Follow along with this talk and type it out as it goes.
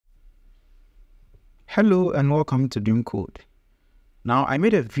Hello and welcome to Dream Code. Now, I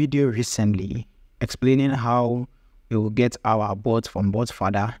made a video recently explaining how we will get our bot from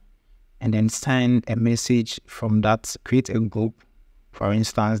BotFada and then send a message from that, create a group, for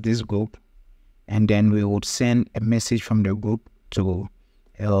instance, this group, and then we would send a message from the group to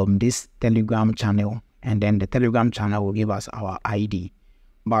this Telegram channel, and then the Telegram channel will give us our ID.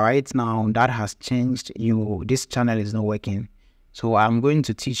 But right now, that has changed. This channel is not working. So I'm going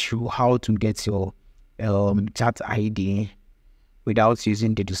to teach you how to get your chat ID without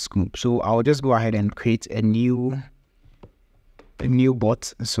using the group. So I'll just go ahead and create a new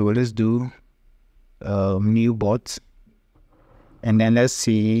bot. So let's do new bot, and then let's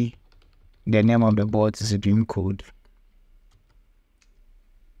see the name of the bot is Dream Code.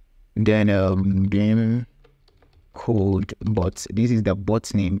 Then Dream Code bot. This is the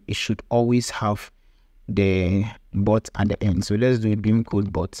bot name. It should always have the bot at the end. So let's do Dream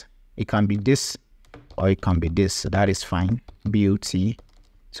Code bot. It can be this or it can be this, so that is fine. BOT.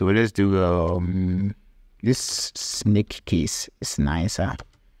 So let's do this snake case. It's nicer.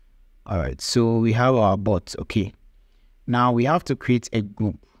 All right, so we have our bot. Okay, now we have to create a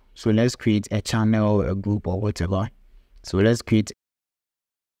group. So let's create a channel, a group, or whatever. So let's create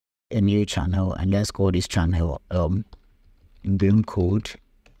a new channel, and let's call this channel Dream Code,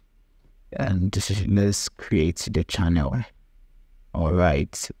 and let's create the channel. All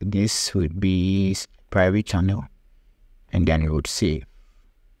right, this would be private channel, and then you would save.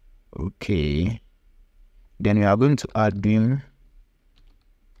 Okay, then we are going to add Dream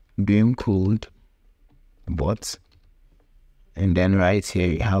Code bot, and then right here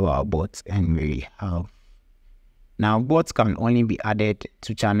we have our bot, and we have now bots can only be added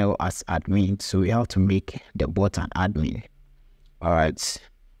to channel as admin, so we have to make the bot an admin. All right,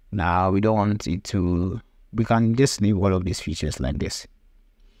 now we don't want it to. We can just leave all of these features like this.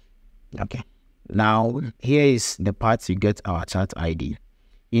 Okay. Now, here is the part you get our chat ID.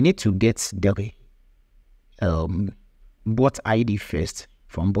 You need to get the bot ID first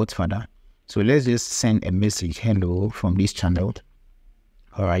from BotFada. So let's just send a message, hello, from this channel.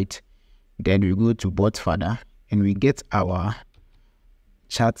 All right. Then we go to BotFada and we get our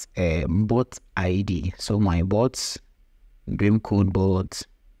chat bot ID. So my bots, Dream Code bot,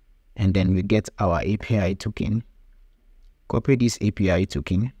 and then we get our API token. Copy this API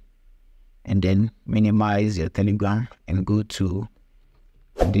token, and then minimize your Telegram and go to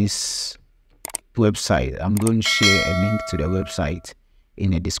this website. I'm going to share a link to the website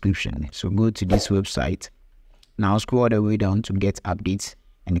in the description. So go to this website. Now scroll all the way down to get updates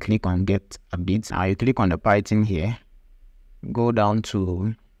and click on get updates. Now you click on the Python here. Go down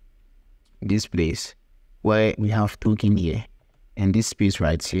to this place where we have token here. And this space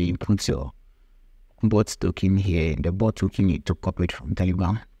right here, you put your bot token here. The bot token you to copy it from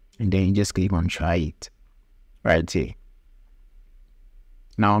Telegram. And then you just click on try it right here.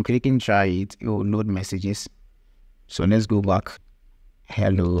 Now clicking try it, it will load messages. So let's go back.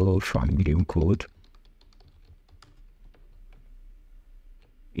 Hello from Dream Code.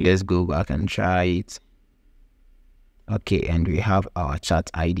 Let's go back and try it. Okay, and we have our chat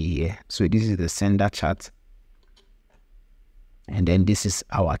ID here. So this is the sender chat. And then this is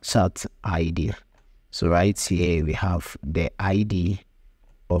our chat ID. So right here we have the ID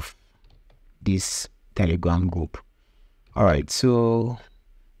of this Telegram group. All right, so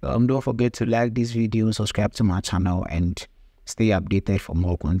don't forget to like this video, subscribe to my channel, and stay updated for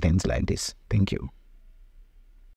more content like this. Thank you.